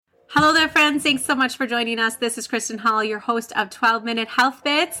Hello there, friends. Thanks so much for joining us. This is Kristen Hall, your host of 12-Minute Health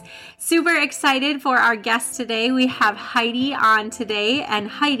Bits. Super excited for our guest today. We have Heidi on today. And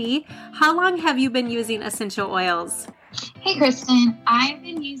Heidi, how long have you been using essential oils? Hey, Kristen. I've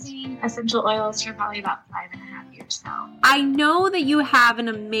been using essential oils for probably about 5.5 years now. I know that you have an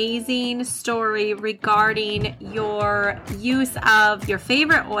amazing story regarding your use of your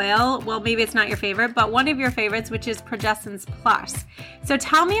favorite oil. Well, maybe it's not your favorite, but one of your favorites, which is Progessence Plus. So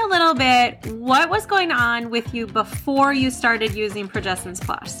tell me a little bit, what was going on with you before you started using Progessence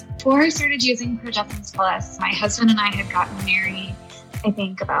Plus? Before I started using Progessence Plus, my husband and I had gotten married, I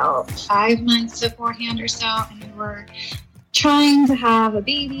think about 5 months beforehand or so, and we were trying to have a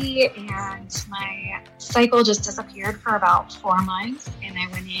baby, and my cycle just disappeared for about 4 months. And I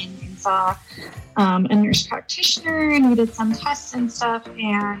went in and saw a nurse practitioner, and we did some tests and stuff.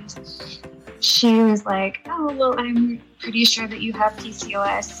 And she was like, "Oh, well, I'm pretty sure that you have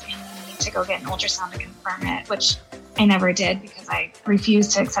PCOS, and you need to go get an ultrasound to confirm it," which I never did because I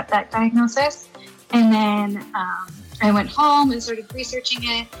refused to accept that diagnosis. And then I went home and started researching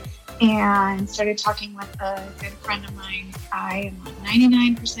it and started talking with a good friend of mine. I am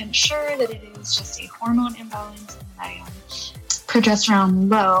 99% sure that it is just a hormone imbalance and that I am progesterone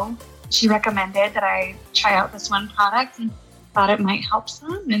low. She recommended that I try out this one product and thought it might help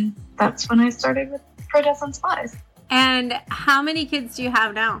some. And that's when I started with Progessence Plus. And how many kids do you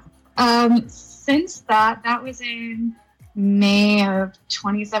have now? Since that was in May of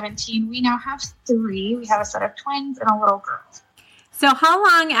 2017, we now have 3. We have a set of twins and a little girl. So how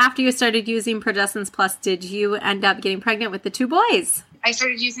long after you started using Progessence Plus did you end up getting pregnant with the 2 boys? I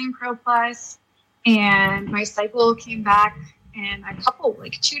started using Pro Plus, and my cycle came back in a couple,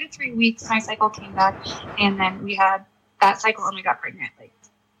 2 to 3 weeks. My cycle came back, and then we had that cycle and we got pregnant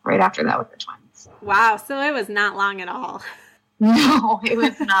right after that with the twins. Wow. So it was not long at all. No, it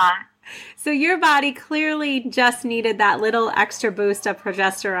was not. So your body clearly just needed that little extra boost of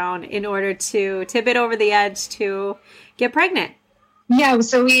progesterone in order to tip it over the edge to get pregnant. Yeah,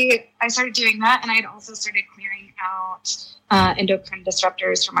 so I started doing that, and I had also started clearing out endocrine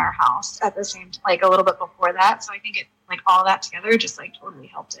disruptors from our house at the same time, a little bit before that. So I think it, all that together just totally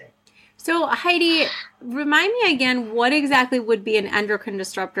helped it. So Heidi, remind me again, what exactly would be an endocrine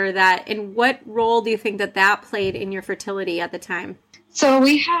disruptor and what role do you think that played in your fertility at the time? So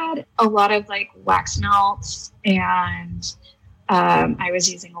we had a lot of wax melts, and I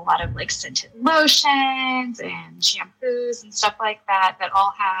was using a lot of scented lotions and shampoos and stuff like that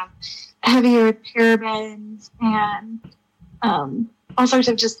all have heavier parabens and all sorts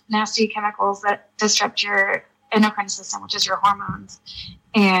of just nasty chemicals that disrupt your endocrine system, which is your hormones.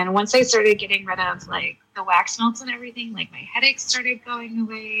 And once I started getting rid of the wax melts and everything, my headaches started going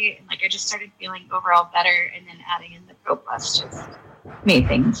away, and I just started feeling overall better. And then adding in the Pro Plus just made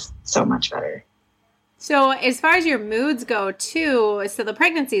things so much better. So as far as your moods go too, so the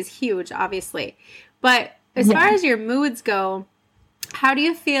pregnancy is huge, obviously, but as far as your moods go, how do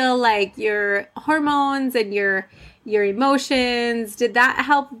you feel your hormones and your emotions, did that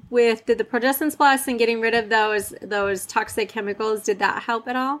help did the Progessence Plus and getting rid of those toxic chemicals, did that help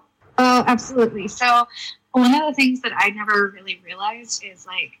at all? Oh, absolutely. So one of the things that I never really realized is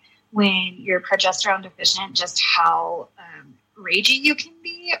when you're progesterone deficient, just how ragey you can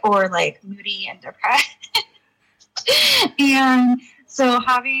be, or moody and depressed. And so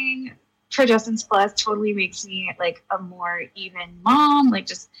having Progessence Plus totally makes me a more even mom,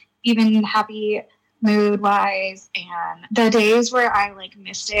 just even happy mood wise. And the days where I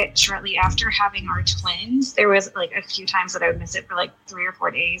missed it shortly after having our twins, there was a few times that I would miss it for 3 or 4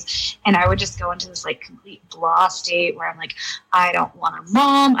 days, and I would just go into this complete blah state where I'm I don't want a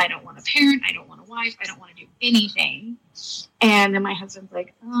mom, I don't want a parent, I don't want a wife, I don't want to do anything. And then my husband's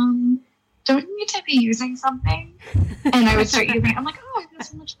don't you need to be using something? And I would start using it. I'm oh, I feel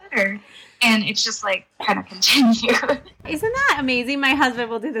so much better. And it's just kind of continued. Isn't that amazing? My husband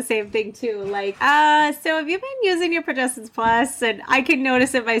will do the same thing too. So have you been using your Progessence Plus? And I can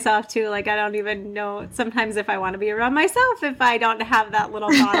notice it myself too. I don't even know sometimes if I want to be around myself if I don't have that little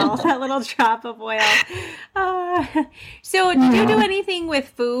bottle, that little drop of oil. So did you do anything with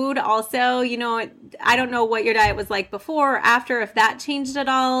food also? I don't know what your diet was like before or after, if that changed at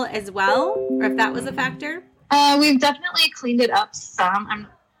all as well, or if that was a factor. We've definitely cleaned it up some. I'm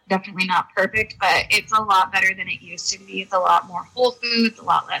definitely not perfect, but it's a lot better than it used to be. It's a lot more whole foods, a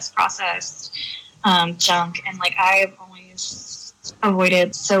lot less processed junk. And I've always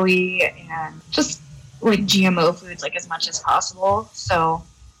avoided soy and just GMO foods as much as possible. So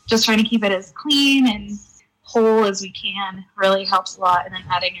just trying to keep it as clean and whole as we can really helps a lot. And then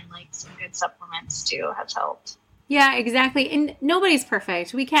adding in some good supplements too has helped. Yeah, exactly. And nobody's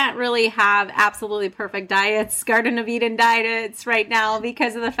perfect. We can't really have absolutely perfect diets, Garden of Eden diets right now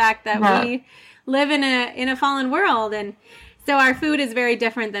because of the fact that we live in a fallen world. And so our food is very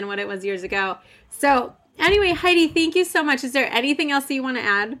different than what it was years ago. So anyway, Heidi, thank you so much. Is there anything else that you want to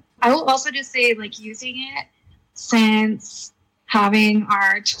add? I will also just say, like, using it since having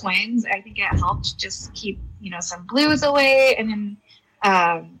our twins, I think it helped just keep, some blues away. And then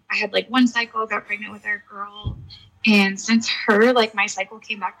I had like one cycle, got pregnant with our girl. And since her, like, my cycle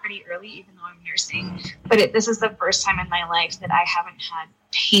came back pretty early, even though I'm nursing. But this is the first time in my life that I haven't had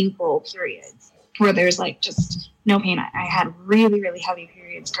painful periods where there's like just no pain. I had really, really heavy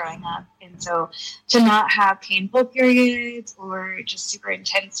periods growing up. And so to not have painful periods or just super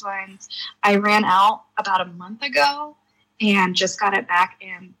intense ones, I ran out about a month ago and just got it back.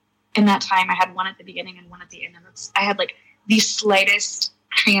 And in that time, I had one at the beginning and one at the end. And I had like the slightest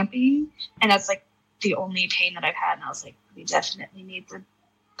cramping, and that's like the only pain that I've had. And I was like, we definitely need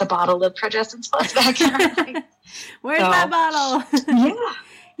the bottle of Progestins Plus back in our life. Where's that bottle? Yeah.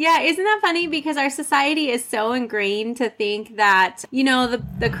 Yeah, isn't that funny? Because our society is so ingrained to think that,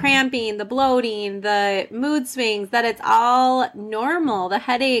 the cramping, the bloating, the mood swings, that it's all normal, the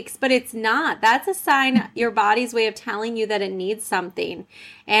headaches, but it's not. That's a sign, your body's way of telling you that it needs something.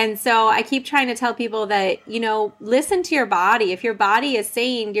 And so I keep trying to tell people that, listen to your body. If your body is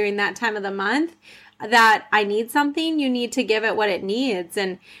saying during that time of the month that I need something, you need to give it what it needs.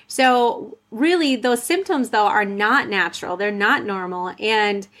 And so really those symptoms though are not natural. They're not normal.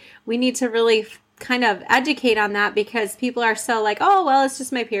 And we need to really kind of educate on that because people are so like, oh, well, it's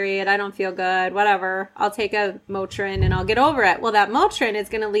just my period. I don't feel good, whatever. I'll take a Motrin and I'll get over it. Well, that Motrin is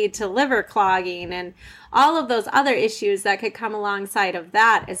going to lead to liver clogging and all of those other issues that could come alongside of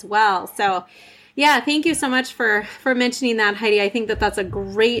that as well. So yeah, thank you so much for mentioning that, Heidi. I think that that's a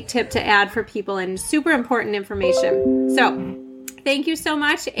great tip to add for people and super important information. So thank you so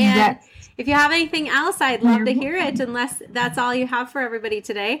much. And if you have anything else, I'd love to hear it, unless that's all you have for everybody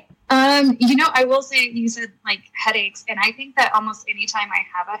today. I will say, you said like headaches, and I think that almost anytime I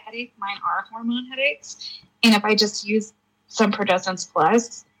have a headache, mine are hormone headaches. And if I just use some Progestins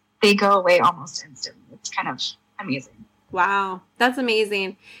Plus, they go away almost instantly. It's kind of amazing. Wow, that's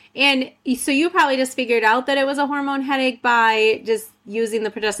amazing. And so you probably just figured out that it was a hormone headache by just using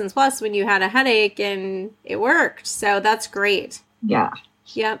the Progestins Plus when you had a headache, and it worked. So that's great. Yeah.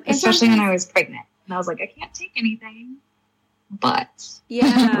 Yep. Especially when I was pregnant. And I was like, I can't take anything. But.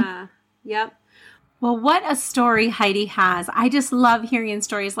 Yeah. Yep. Well, what a story Heidi has. I just love hearing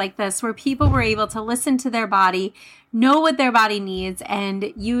stories like this where people were able to listen to their body, know what their body needs,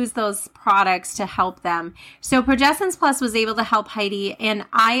 and use those products to help them. So Progestins Plus was able to help Heidi, and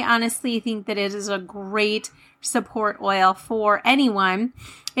I honestly think that it is a great support oil for anyone.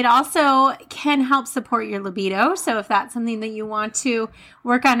 It also can help support your libido. So if that's something that you want to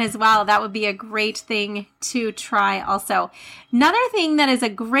work on as well, that would be a great thing to try also. Another thing that is a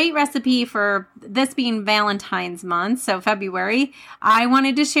great recipe for this being Valentine's month, so February, I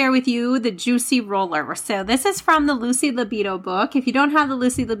wanted to share with you the Juicy Roller. So this is from the Lucy Libido book. If you don't have the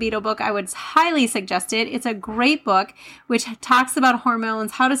Lucy Libido book, I would highly suggest it. It's a great book which talks about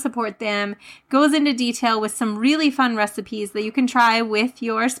hormones, how to support them, goes into detail with some really fun recipes that you can try with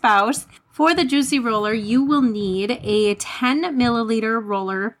your spouse. For the Juicy Roller, you will need a 10 milliliter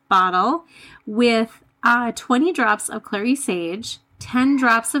roller bottle with 20 drops of clary sage, 10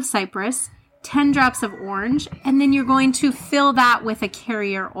 drops of cypress, 10 drops of orange, and then you're going to fill that with a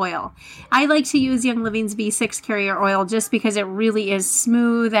carrier oil. I like to use Young Living's V6 carrier oil just because it really is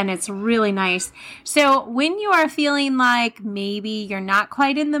smooth and it's really nice. So when you are feeling like maybe you're not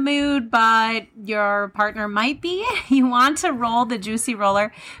quite in the mood, but your partner might be, you want to roll the Juicy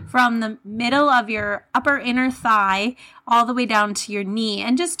Roller from the middle of your upper inner thigh all the way down to your knee,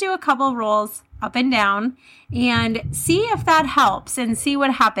 and just do a couple rolls up and down and see if that helps and see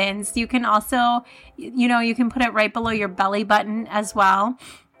what happens. You can also, you can put it right below your belly button as well.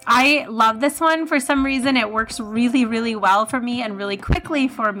 I love this one. For some reason, it works really, really well for me and really quickly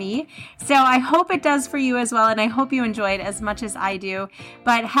for me. So I hope it does for you as well. And I hope you enjoy it as much as I do.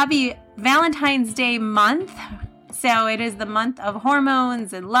 But happy Valentine's Day month. So it is the month of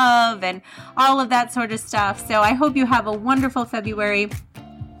hormones and love and all of that sort of stuff. So I hope you have a wonderful February.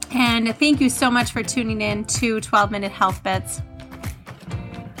 And thank you so much for tuning in to 12-Minute Health Bits.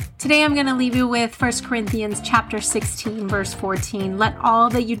 Today I'm going to leave you with 1 Corinthians chapter 16, verse 14. Let all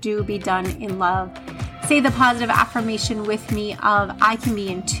that you do be done in love. Say the positive affirmation with me of, I can be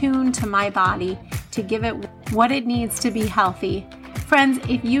in tune to my body to give it what it needs to be healthy. Friends,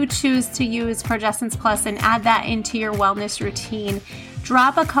 if you choose to use Progestins Plus and add that into your wellness routine,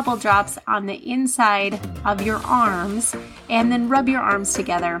 drop a couple drops on the inside of your arms and then rub your arms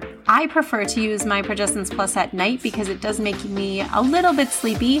together. I prefer to use my Progestins Plus at night because it does make me a little bit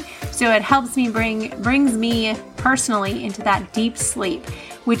sleepy. So it helps me brings me personally into that deep sleep,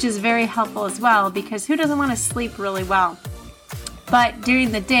 which is very helpful as well because who doesn't want to sleep really well? But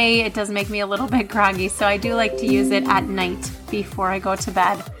during the day, it does make me a little bit groggy, so I do like to use it at night before I go to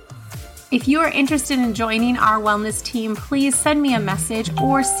bed. If you are interested in joining our wellness team, please send me a message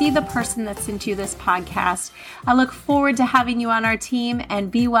or see the person that sent you this podcast. I look forward to having you on our team, and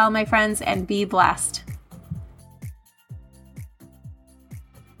be well, my friends, and be blessed.